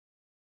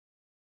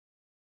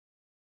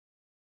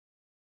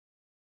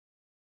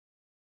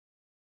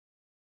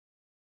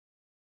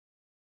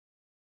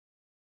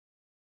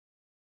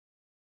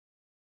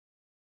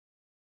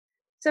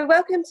So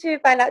welcome to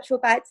Bilateral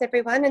Bites,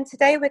 everyone. And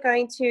today we're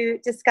going to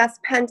discuss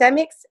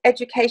pandemics,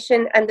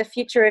 education, and the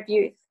future of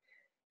youth.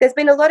 There's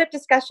been a lot of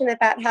discussion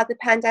about how the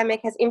pandemic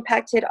has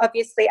impacted,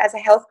 obviously, as a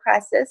health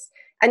crisis,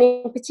 and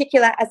in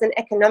particular as an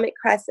economic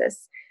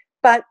crisis.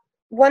 But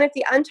one of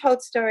the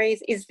untold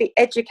stories is the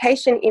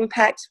education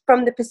impact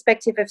from the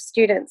perspective of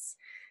students.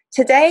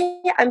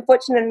 Today, I'm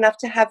fortunate enough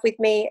to have with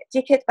me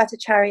Deekhit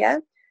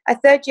Bhattacharya, a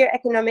third-year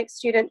economics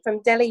student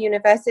from Delhi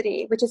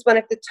University, which is one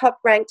of the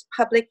top-ranked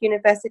public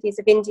universities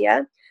of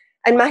India,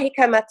 and Mahika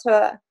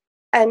Mathur,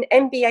 an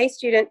MBA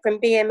student from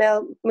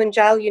BML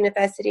Munjal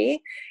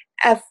University,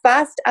 a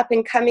fast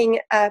up-and-coming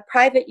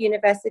private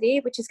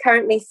university, which is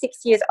currently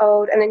 6 years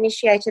old and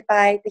initiated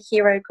by the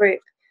Hero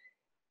Group.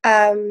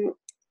 BML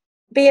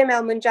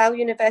Munjal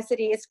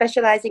University is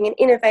specialising in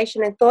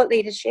innovation and thought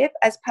leadership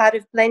as part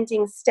of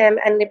blending STEM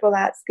and liberal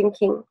arts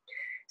thinking.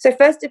 So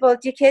first of all,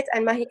 Deekhit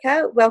and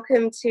Mahika,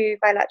 welcome to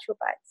Bilateral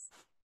Bites.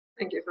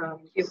 Thank you for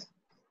having me.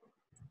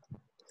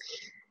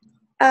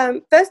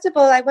 First of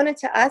all, I wanted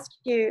to ask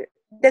you,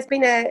 there's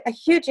been a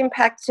huge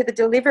impact to the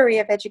delivery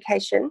of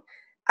education,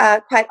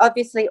 quite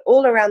obviously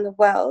all around the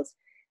world.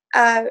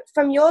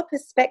 From your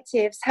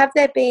perspectives, have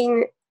there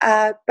been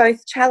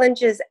both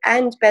challenges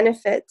and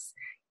benefits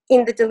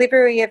in the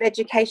delivery of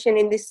education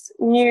in this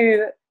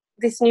new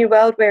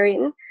world we're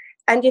in?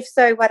 And if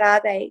so, what are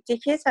they?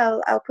 Deekhit,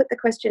 I'll put the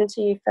question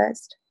to you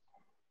first.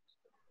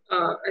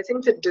 I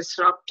think the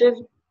disruptive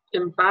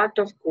impact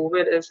of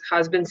COVID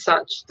has been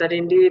such that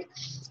indeed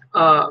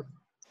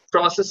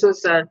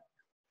processes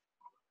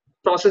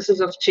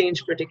of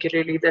change,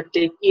 particularly that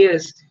take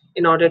years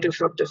in order to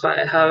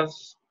fructify, have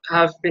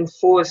been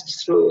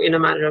forced through in a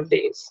matter of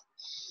days.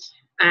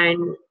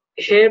 And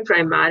here,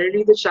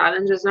 primarily, the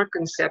challenge is not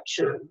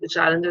conceptual. The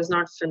challenge is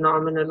not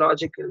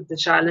phenomenological. The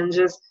challenge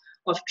is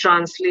of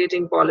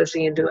translating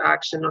policy into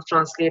action, of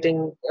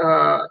translating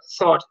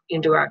thought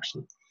into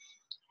action.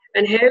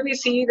 And here we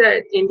see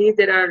that indeed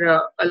there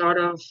are a lot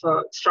of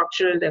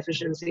structural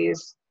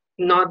deficiencies,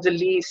 not the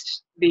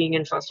least being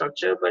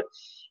infrastructure, but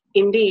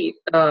indeed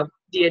the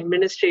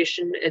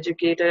administration,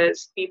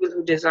 educators, people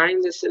who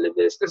design the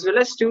syllabus, as well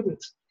as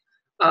students,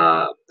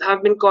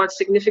 have been caught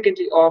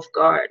significantly off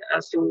guard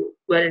as to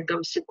when it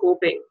comes to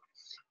coping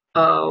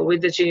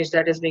with the change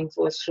that is being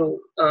forced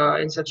through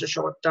in such a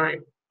short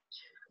time.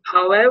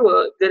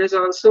 However, there is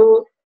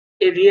also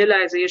a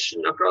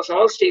realization across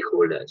all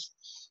stakeholders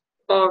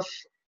of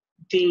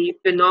the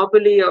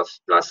panoply of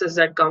pluses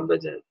that come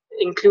with it,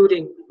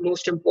 including,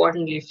 most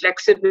importantly,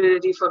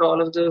 flexibility for all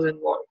of those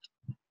involved.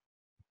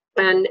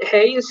 And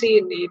here you see,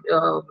 indeed,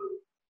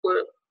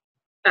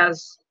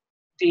 as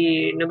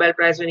the Nobel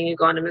Prize-winning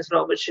economist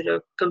Robert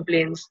Shiller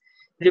complains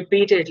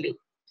repeatedly,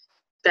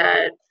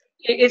 that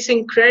it's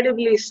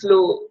incredibly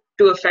slow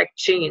to affect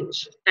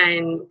change,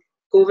 and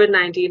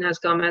COVID-19 has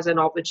come as an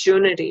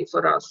opportunity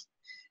for us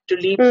to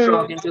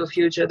leapfrog into a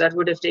future that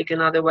would have taken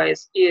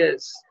otherwise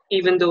years,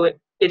 even though it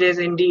is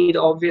indeed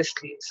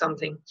obviously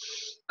something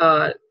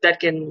that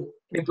can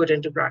be put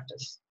into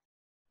practice.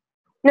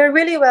 No,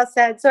 really well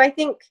said. So I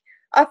think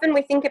often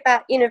we think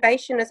about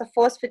innovation as a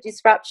force for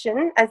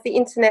disruption, as the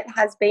internet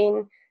has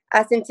been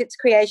since its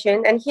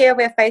creation. And here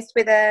we're faced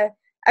with a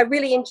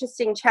really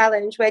interesting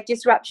challenge where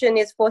disruption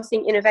is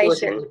forcing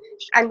innovation,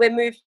 and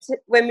we're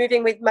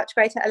moving with much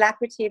greater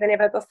alacrity than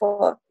ever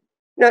before.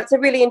 No, it's a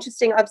really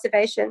interesting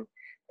observation.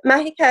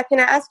 Mahika, can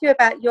I ask you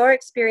about your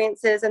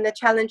experiences and the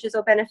challenges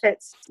or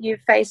benefits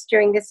you've faced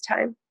during this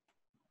time?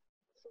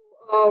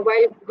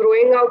 While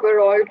growing up,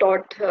 we're all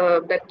taught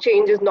that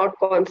change is not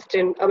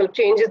constant.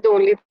 Change is the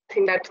only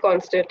thing that's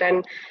constant,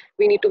 and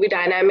we need to be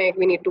dynamic,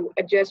 we need to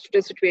adjust to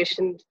the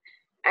situations.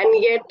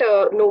 And yet,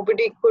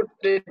 nobody could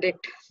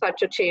predict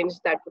such a change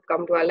that would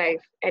come to our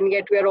life. And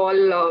yet, we're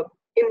all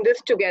in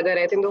this together.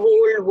 I think the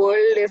whole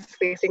world is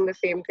facing the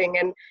same thing,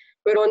 and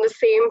we're on the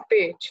same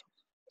page.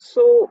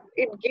 So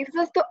it gives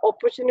us the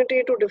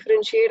opportunity to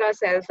differentiate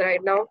ourselves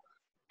right now.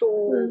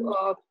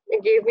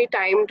 It gave me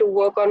time to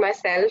work on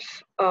myself,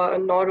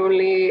 not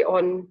only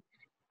on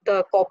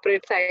the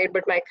corporate side,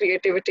 but my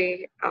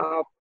creativity,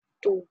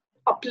 to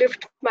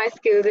uplift my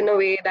skills in a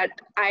way that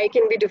I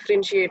can be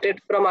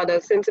differentiated from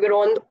others, since we're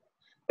all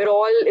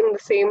in the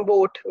same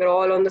boat, we're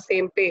all on the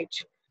same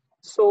page.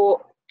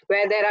 So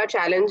where there are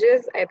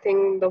challenges, I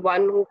think the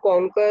one who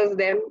conquers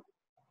them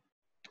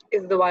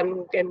is the one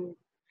who can,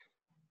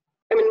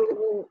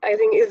 who I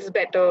think is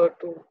better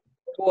to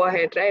go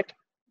ahead, right?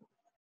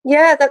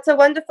 Yeah, that's a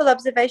wonderful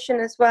observation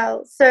as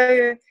well.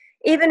 So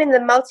even in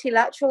the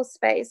multilateral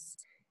space,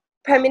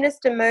 Prime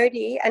Minister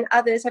Modi and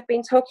others have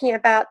been talking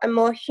about a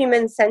more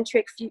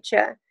human-centric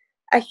future,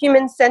 a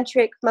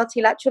human-centric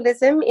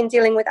multilateralism in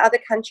dealing with other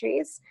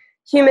countries,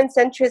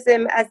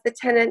 human-centrism as the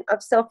tenet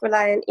of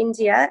self-reliant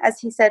India, as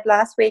he said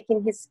last week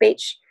in his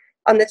speech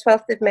on the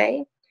 12th of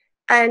May.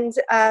 And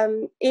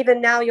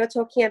even now you're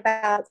talking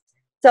about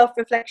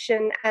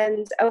self-reflection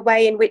and a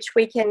way in which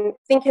we can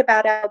think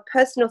about our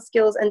personal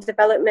skills and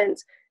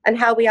development and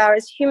how we are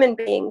as human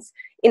beings,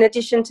 in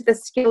addition to the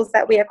skills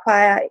that we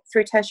acquire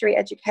through tertiary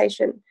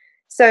education.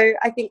 So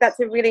I think that's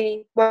a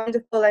really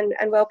wonderful and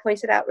well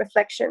pointed out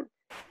reflection.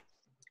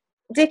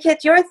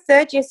 Deekhit, you're a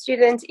third-year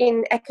student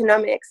in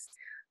economics.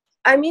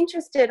 I'm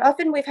interested,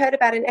 often we've heard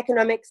about an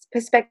economics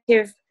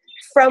perspective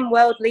from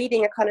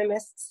world-leading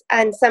economists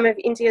and some of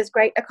India's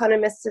great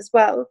economists as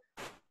well.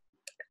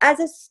 As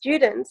a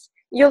student,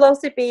 you'll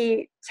also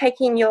be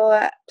taking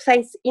your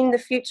place in the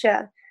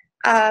future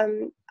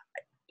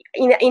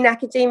in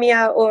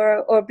academia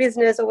or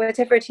business or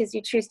whatever it is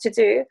you choose to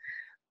do.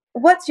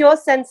 What's your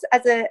sense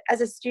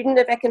as a student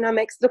of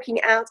economics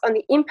looking out on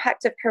the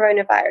impact of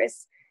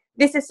coronavirus?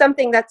 This is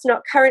something that's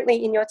not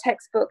currently in your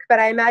textbook, but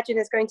I imagine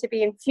is going to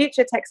be in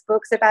future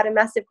textbooks about a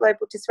massive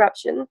global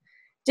disruption.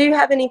 Do you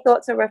have any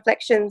thoughts or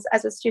reflections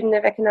as a student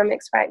of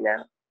economics right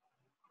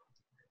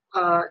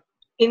now?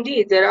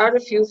 Indeed, there are a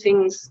few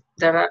things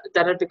that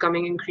are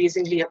becoming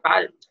increasingly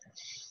apparent.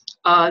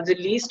 The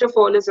least of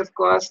all is, of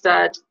course,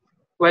 that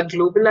while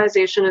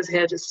globalization is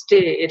here to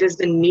stay, it is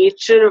the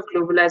nature of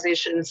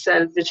globalization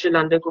itself which will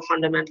undergo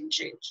fundamental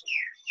change.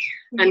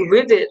 And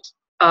with it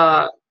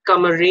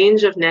come a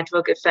range of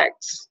network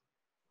effects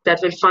that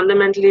will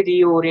fundamentally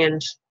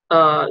reorient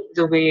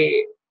the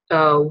way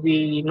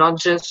we not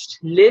just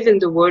live in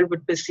the world,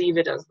 but perceive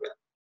it as well.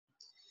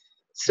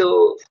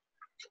 So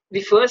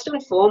the first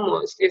and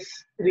foremost, if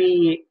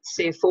we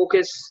say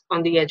focus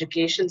on the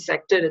education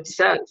sector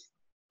itself,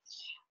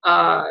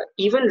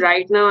 even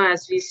right now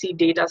as we see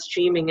data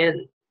streaming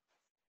in,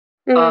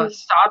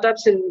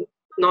 startups in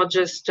not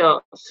just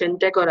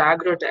fintech or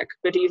agrotech,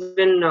 but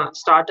even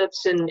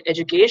startups in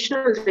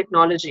educational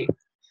technology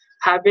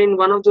have been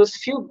one of those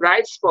few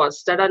bright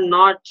spots that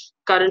are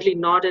currently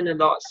not in a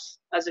loss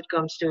as it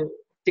comes to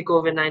the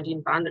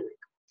COVID-19 pandemic.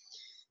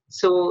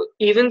 So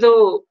even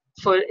though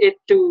for it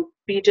to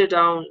peter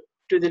down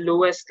to the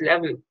lowest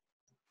level,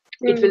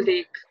 it will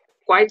take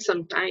quite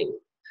some time.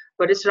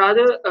 But it's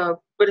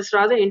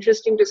rather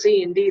interesting to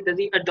see indeed that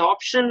the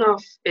adoption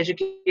of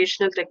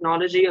educational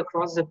technology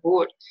across the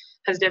board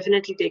has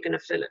definitely taken a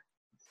fillip.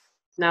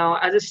 Now,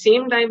 at the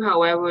same time,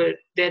 however,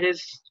 there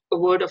is a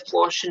word of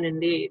caution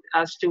indeed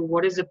as to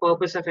what is the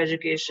purpose of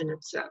education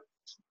itself.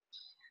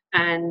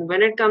 And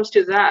when it comes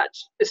to that,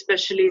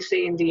 especially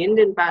say in the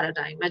Indian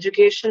paradigm,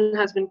 education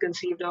has been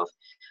conceived of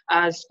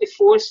as a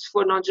force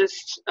for not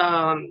just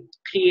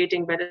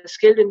creating better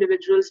skilled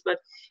individuals, but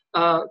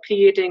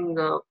creating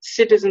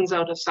citizens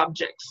out of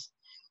subjects,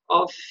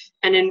 of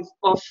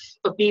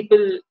a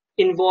people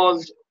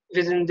involved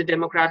within the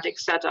democratic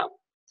setup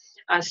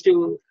as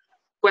to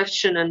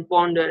question and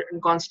ponder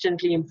and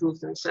constantly improve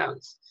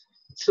themselves.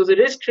 So the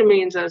risk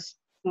remains, as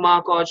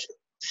Mark Hodge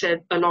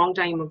said a long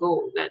time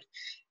ago, that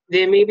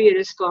there may be a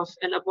risk of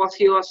an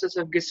apotheosis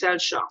of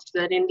Gesellschaft,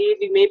 that indeed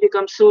we may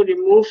become so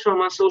removed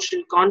from our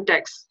social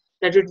context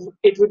that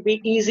it would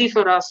be easy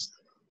for us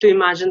to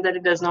imagine that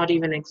it does not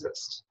even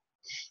exist.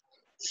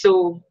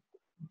 So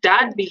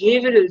that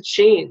behavioral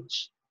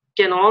change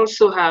can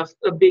also have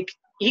a big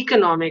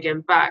economic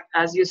impact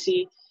as you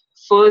see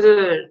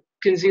further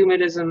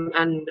consumerism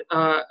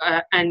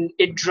and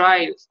it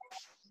drives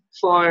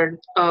for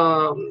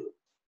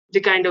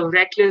the kind of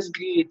reckless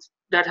greed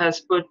that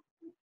has put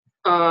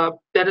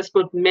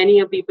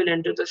many people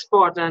into the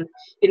spot. And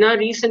in our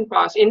recent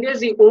past, India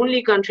is the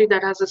only country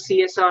that has a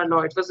CSR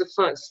law. It was the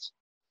first.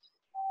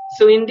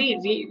 So indeed,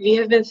 we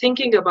have been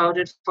thinking about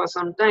it for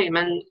some time,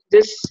 and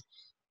this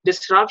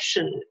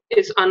disruption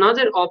is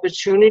another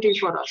opportunity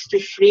for us to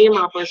frame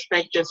our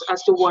perspectives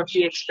as to what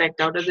we expect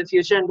out of the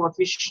future and what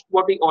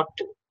we ought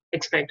to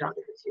expect out of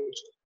the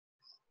future.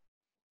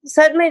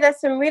 Certainly,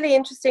 there's some really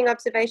interesting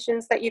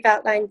observations that you've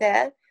outlined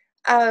there,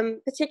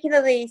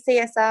 particularly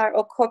CSR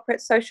or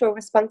corporate social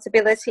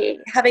responsibility,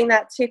 having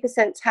that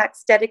 2%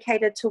 tax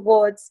dedicated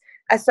towards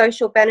a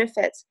social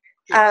benefit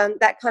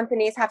that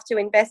companies have to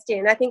invest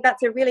in. I think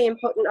that's a really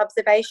important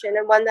observation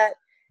and one that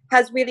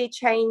has really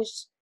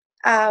changed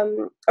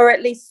or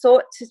at least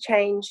sought to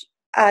change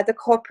the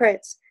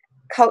corporate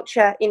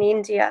culture in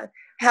India.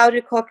 How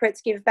do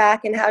corporates give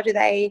back and how do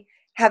they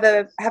have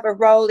a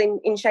role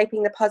in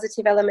shaping the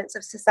positive elements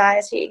of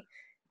society?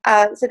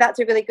 So that's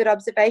a really good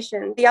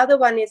observation. The other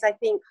one is, I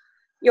think,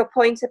 your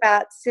point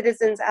about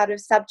citizens out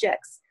of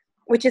subjects,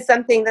 which is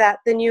something that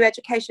the new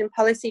education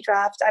policy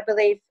draft, I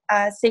believe,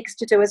 seeks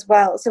to do as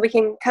well. So we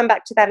can come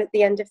back to that at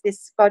the end of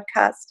this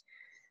podcast.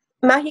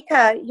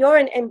 Mahika, you're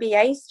an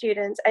MBA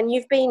student and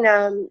you've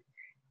been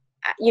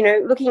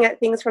looking at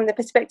things from the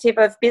perspective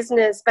of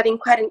business, but in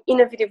quite an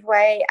innovative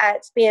way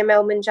at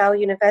BML Munjal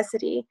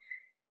University.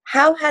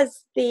 How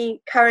has the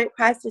current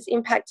crisis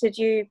impacted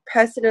you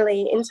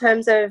personally in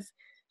terms of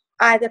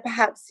either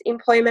perhaps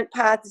employment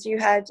paths you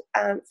had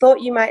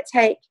thought you might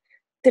take,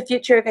 the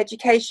future of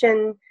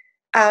education,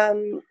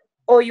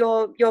 or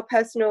your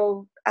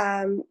personal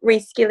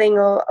reskilling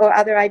or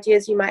other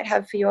ideas you might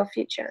have for your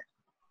future?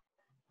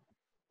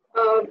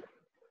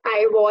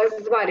 I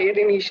was worried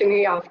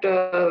initially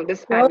after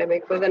this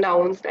pandemic was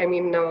announced. I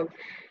mean,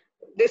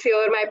 this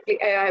year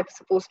I'm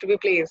supposed to be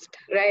placed,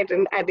 right?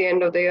 And at the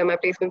end of the year, my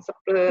placement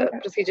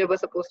procedure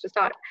was supposed to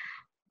start.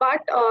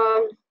 But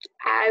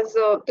as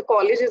the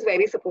college is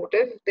very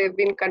supportive, they've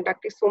been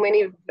conducting so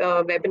many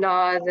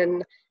webinars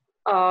and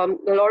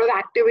a lot of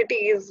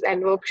activities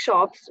and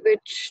workshops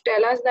which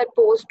tell us that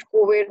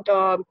post-COVID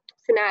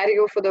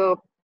scenario for the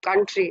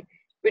country,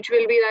 which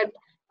will be that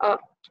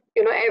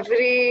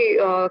every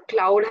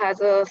cloud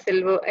has a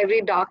silver,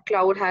 every dark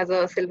cloud has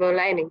a silver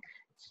lining.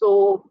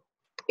 So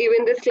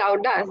even this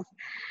cloud does,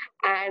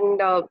 and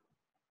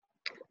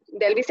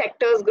there'll be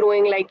sectors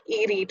growing like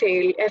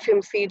e-retail,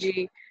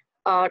 FMCG,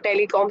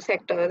 telecom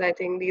sectors. I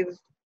think these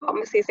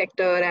pharmacy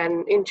sector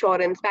and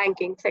insurance,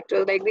 banking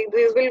sectors like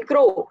these will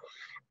grow,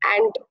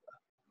 and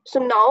so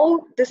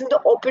now this is the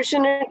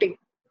opportunity.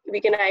 We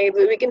can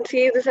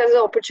see this as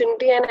an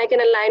opportunity, and I can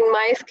align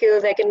my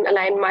skills, I can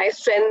align my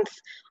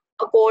strengths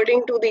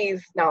according to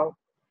these now.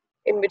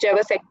 In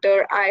whichever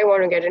sector I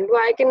want to get into,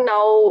 I can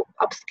now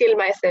upskill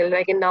myself.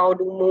 I can now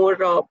do more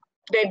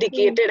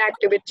dedicated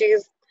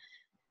activities.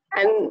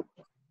 And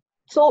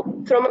so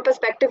from a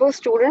perspective of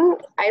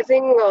student, I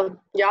think,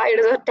 it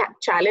is a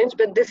challenge,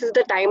 but this is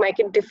the time I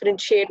can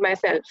differentiate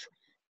myself.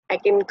 I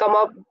can come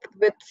out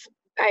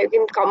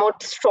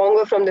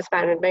stronger from this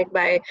pandemic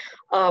by,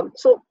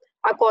 so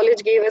our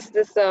college gave us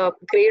this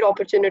great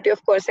opportunity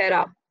of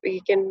Coursera.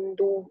 We can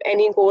do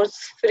any course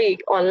free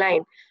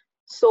online.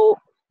 So,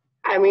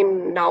 I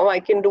mean, now I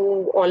can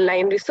do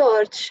online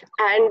research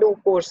and do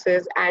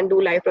courses and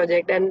do live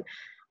project. And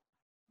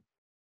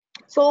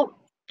so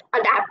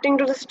adapting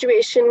to the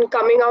situation,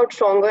 coming out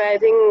stronger, I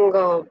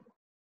think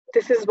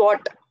this is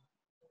what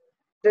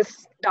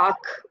this dark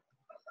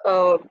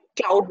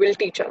cloud will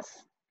teach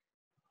us.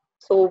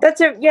 So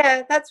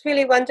that's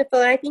really wonderful.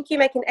 And I think you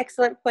make an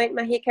excellent point,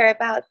 Mahika,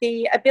 about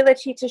the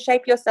ability to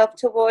shape yourself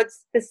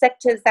towards the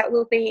sectors that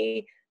will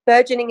be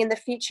burgeoning in the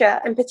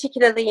future, and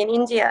particularly in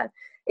India.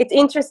 It's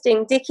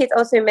interesting, Deekhit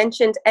also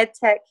mentioned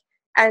EdTech,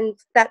 and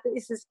that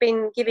this has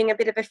been giving a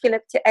bit of a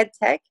fillip to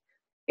EdTech.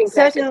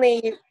 Exactly.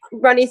 Certainly,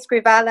 Ronnie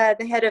Scrivala,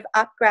 the head of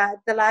UpGrad,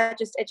 the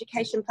largest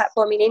education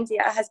platform in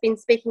India, has been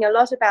speaking a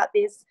lot about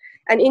this,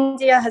 and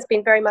India has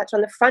been very much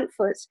on the front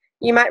foot.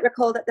 You might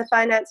recall that the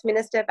finance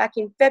minister back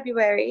in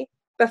February,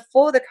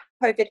 before the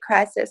COVID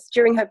crisis,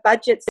 during her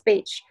budget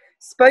speech,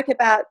 spoke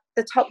about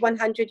the top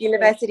 100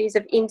 universities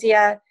of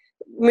India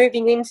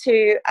moving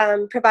into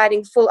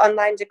providing full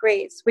online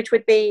degrees, which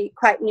would be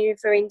quite new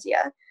for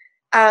India.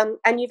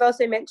 And you've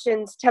also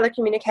mentioned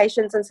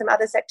telecommunications and some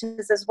other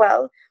sectors as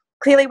well.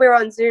 Clearly, we're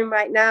on Zoom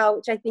right now,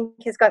 which I think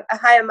has got a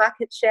higher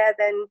market share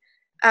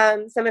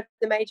than some of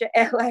the major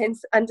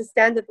airlines,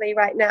 understandably,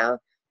 right now.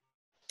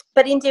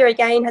 But India,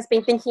 again, has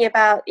been thinking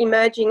about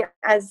emerging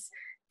as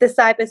the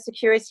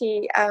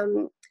cybersecurity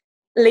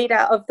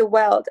leader of the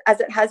world,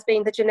 as it has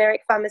been the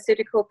generic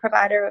pharmaceutical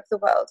provider of the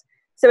world.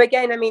 So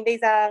again, I mean,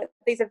 these are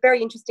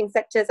very interesting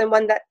sectors, and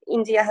one that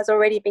India has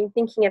already been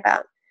thinking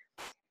about.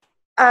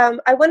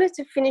 I wanted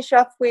to finish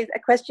off with a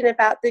question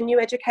about the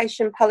new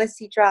education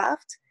policy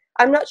draft.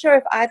 I'm not sure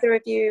if either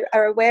of you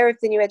are aware of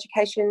the new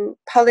education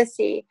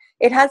policy.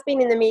 It has been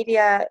in the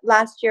media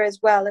last year as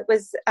well. It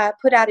was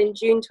put out in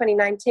June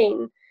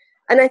 2019.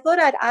 And I thought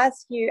I'd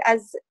ask you,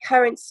 as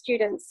current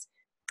students,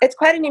 it's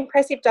quite an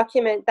impressive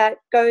document that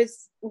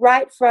goes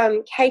right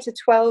from K to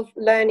 12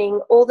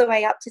 learning all the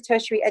way up to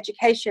tertiary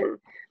education.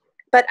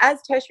 But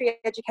as tertiary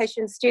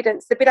education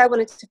students, the bit I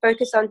wanted to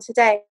focus on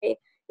today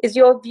is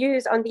your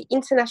views on the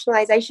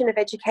internationalization of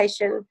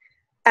education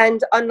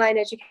and online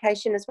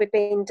education, as we've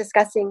been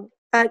discussing.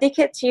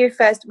 Deekhit, to you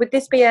first. Would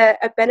this be a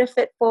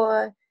benefit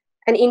for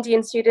an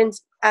Indian student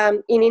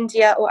in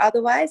India or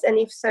otherwise? And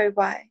if so,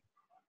 why?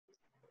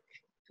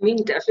 I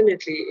mean,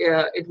 definitely,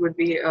 it would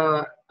be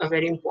a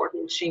very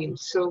important change.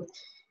 So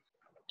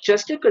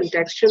just to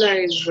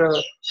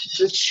contextualize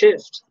this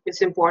shift,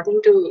 it's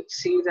important to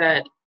see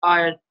that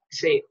our,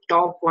 say,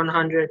 top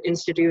 100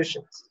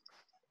 institutions,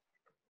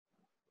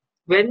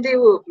 when they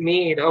were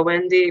made or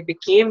when they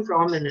became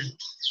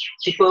prominent,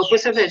 the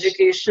purpose of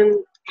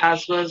education,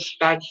 as was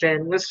back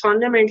then, was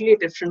fundamentally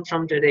different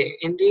from today.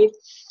 Indeed,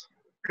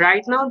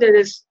 right now there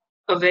is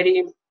a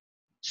very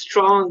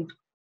strong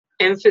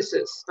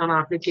emphasis on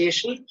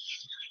application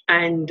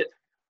and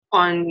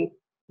on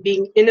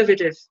being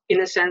innovative,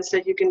 in a sense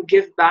that you can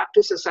give back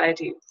to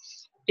society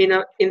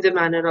in the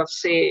manner of,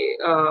 say,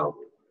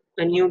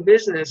 a new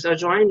business or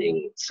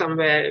joining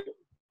somewhere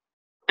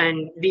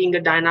and being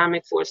a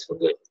dynamic force for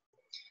good.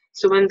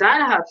 So when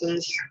that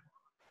happens,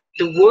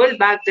 the world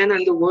back then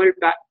and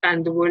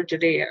the world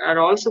today are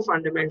also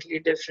fundamentally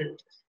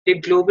different. They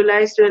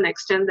globalized to an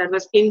extent that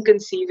was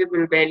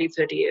inconceivable barely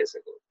 30 years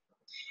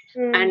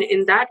ago. And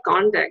in that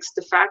context,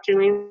 the fact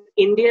remains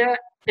India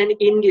and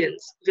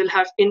Indians will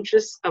have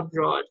interests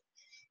abroad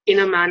in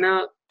a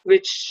manner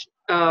which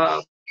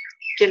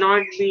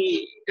cannot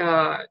be,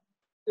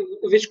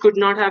 which could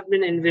not have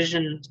been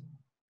envisioned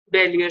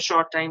barely a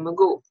short time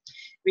ago.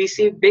 We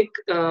see big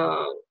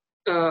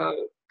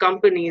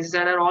companies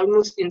that are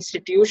almost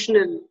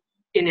institutional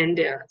in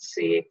India,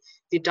 say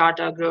the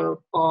Tata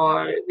Group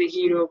or the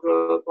Hero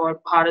Group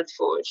or Bharat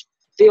Forge.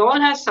 They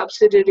all have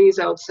subsidiaries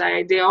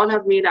outside. They all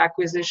have made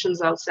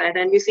acquisitions outside.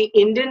 And we see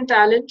Indian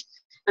talent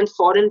and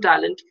foreign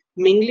talent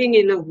mingling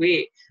in a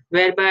way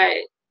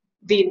whereby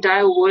the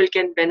entire world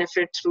can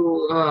benefit through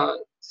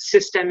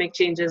systemic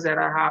changes that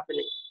are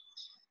happening.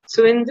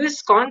 So in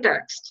this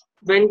context,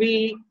 when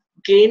we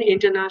gain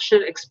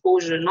international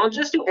exposure, not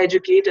just to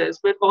educators,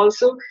 but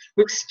also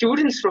with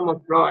students from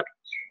abroad,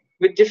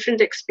 with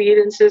different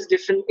experiences,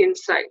 different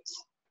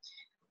insights,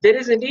 there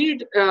is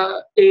indeed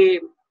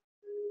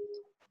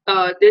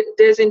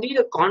there's indeed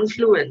a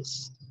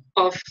confluence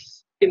of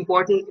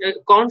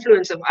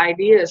confluence of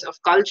ideas, of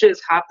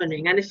cultures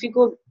happening. And if we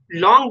go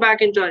long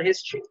back into our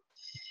history,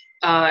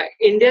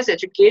 India's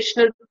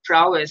educational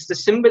prowess, the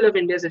symbol of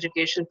India's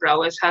educational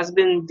prowess has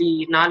been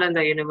the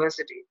Nalanda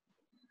University.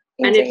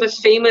 Indeed. And it was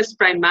famous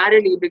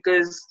primarily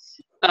because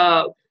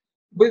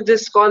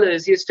Buddhist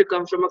scholars used to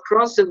come from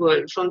across the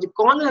world, from the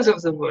corners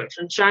of the world,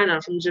 from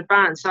China, from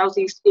Japan,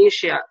 Southeast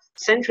Asia,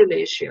 Central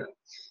Asia,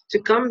 to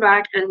come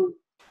back,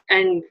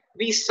 and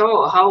we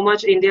saw how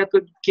much India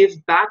could give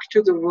back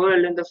to the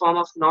world in the form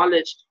of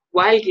knowledge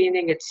while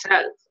gaining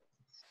itself.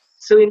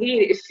 So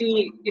indeed, if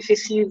we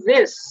see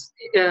this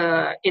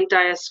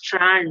entire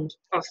strand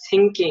of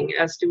thinking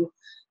as to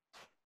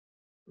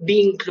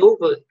being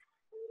global,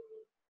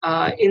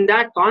 in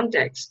that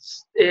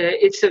context,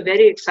 it's a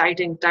very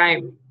exciting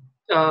time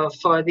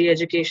for the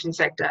education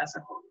sector as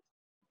a whole.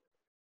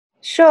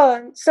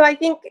 Sure. So I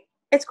think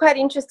it's quite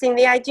interesting.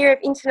 The idea of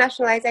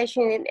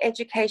internationalization in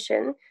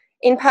education,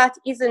 in part,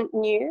 isn't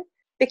new,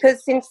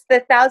 because since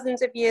the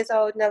thousands of years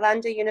old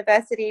Nalanda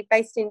University,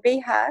 based in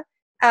Bihar,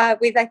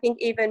 with I think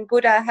even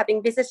Buddha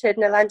having visited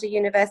Nalanda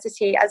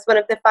University as one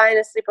of the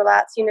finest liberal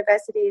arts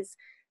universities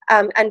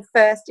and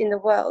first in the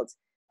world,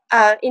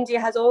 India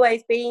has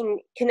always been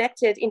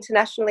connected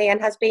internationally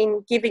and has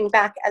been giving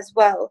back as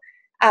well,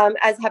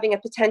 as having a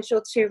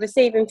potential to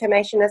receive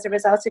information as a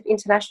result of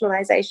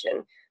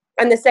internationalization.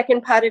 And the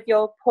second part of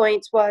your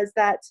point was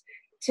that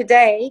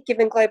today,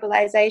 given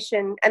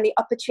globalization and the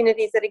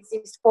opportunities that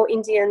exist for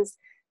Indians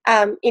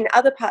in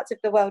other parts of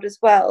the world as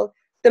well,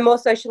 the more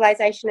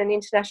socialization and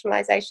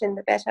internationalization,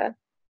 the better.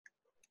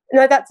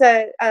 No, that's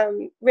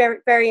very,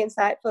 very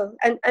insightful.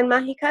 And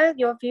Mahika,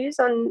 your views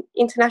on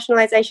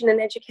internationalization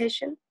and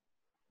education?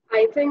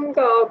 I think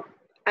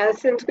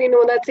since we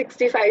know that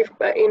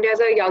India is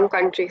a young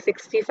country,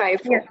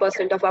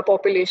 65% of our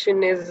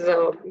population is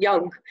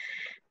young.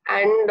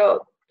 And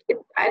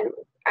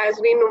as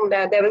we know,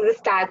 that there was a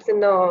stats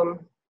in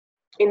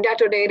India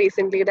Today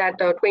recently that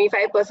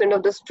 25%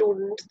 of the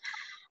students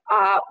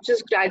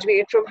just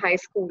graduate from high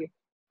school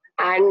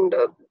and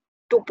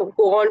to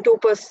go on to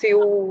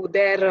pursue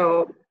their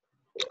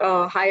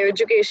higher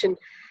education.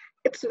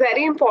 It's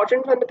very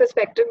important from the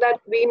perspective that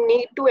we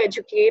need to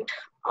educate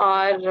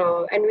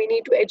and we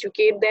need to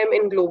educate them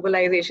in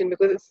globalization,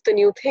 because it's the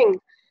new thing.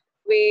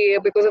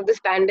 Because of this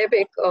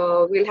pandemic,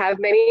 we'll have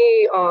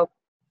many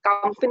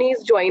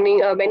companies joining,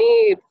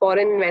 many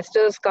foreign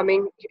investors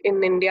coming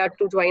in India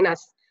to join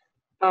us.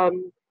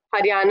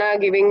 Haryana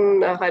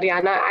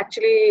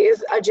actually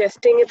is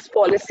adjusting its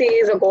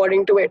policies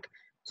according to it.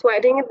 So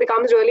I think it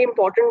becomes really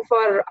important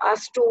for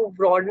us to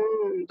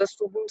broaden the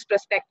students'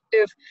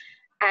 perspective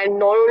and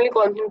not only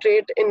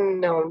concentrate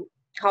in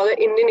how the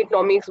Indian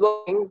economy is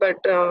working, but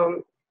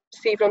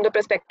see from the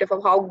perspective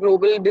of how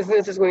global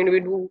business is going to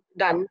be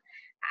done.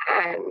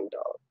 And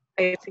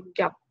I think,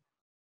 yeah.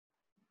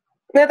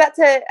 No, that's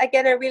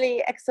again a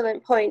really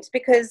excellent point,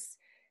 because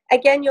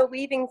again you're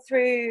weaving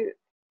through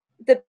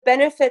the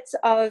benefits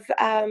of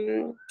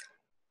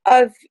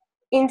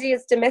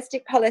India's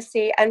domestic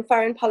policy and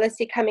foreign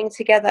policy coming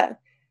together.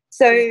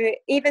 So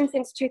even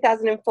since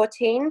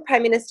 2014,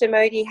 Prime Minister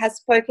Modi has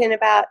spoken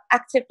about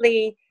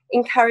actively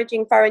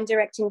encouraging foreign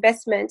direct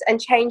investment and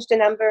changed a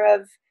number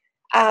of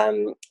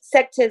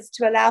sectors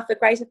to allow for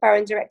greater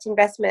foreign direct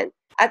investment,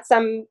 at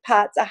some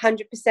parts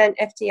 100%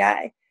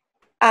 FDI.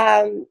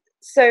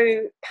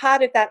 So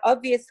part of that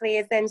obviously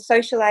is then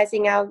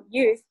socializing our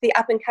youth, the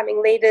up and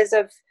coming leaders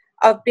of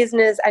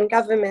business and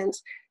government,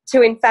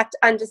 to in fact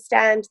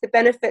understand the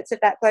benefits of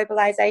that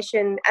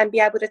globalization and be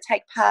able to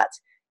take part,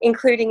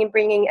 including in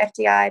bringing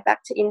FDI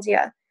back to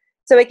India.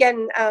 So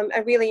again,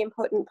 a really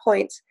important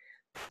point.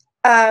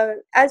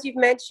 As you've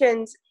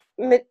mentioned,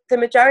 the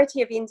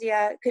majority of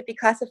India could be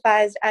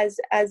classified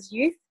as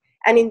youth,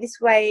 and in this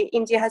way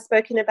India has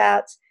spoken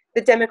about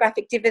the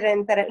demographic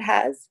dividend that it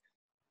has.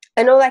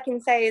 And all I can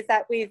say is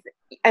that with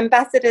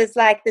ambassadors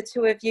like the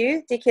two of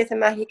you, Deekhit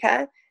and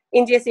Mahika,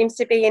 India seems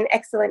to be in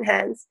excellent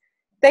hands.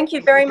 Thank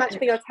you very much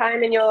for your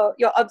time and your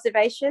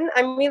observation.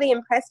 I'm really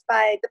impressed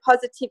by the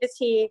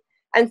positivity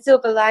and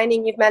silver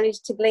lining you've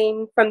managed to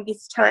glean from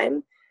this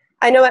time.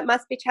 I know it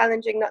must be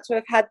challenging not to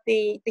have had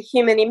the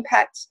human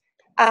impact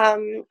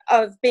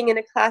of being in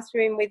a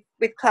classroom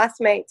with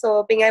classmates,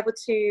 or being able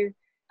to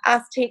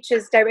ask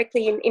teachers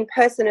directly in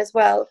person as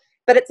well.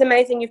 But it's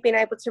amazing you've been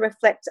able to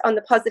reflect on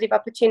the positive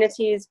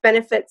opportunities,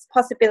 benefits,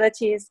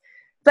 possibilities,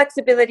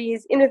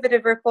 flexibilities,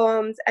 innovative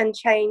reforms and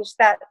change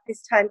that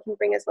this time can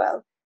bring as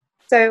well.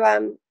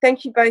 So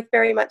thank you both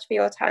very much for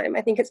your time.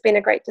 I think it's been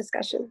a great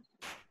discussion.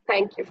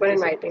 Thank you for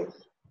inviting.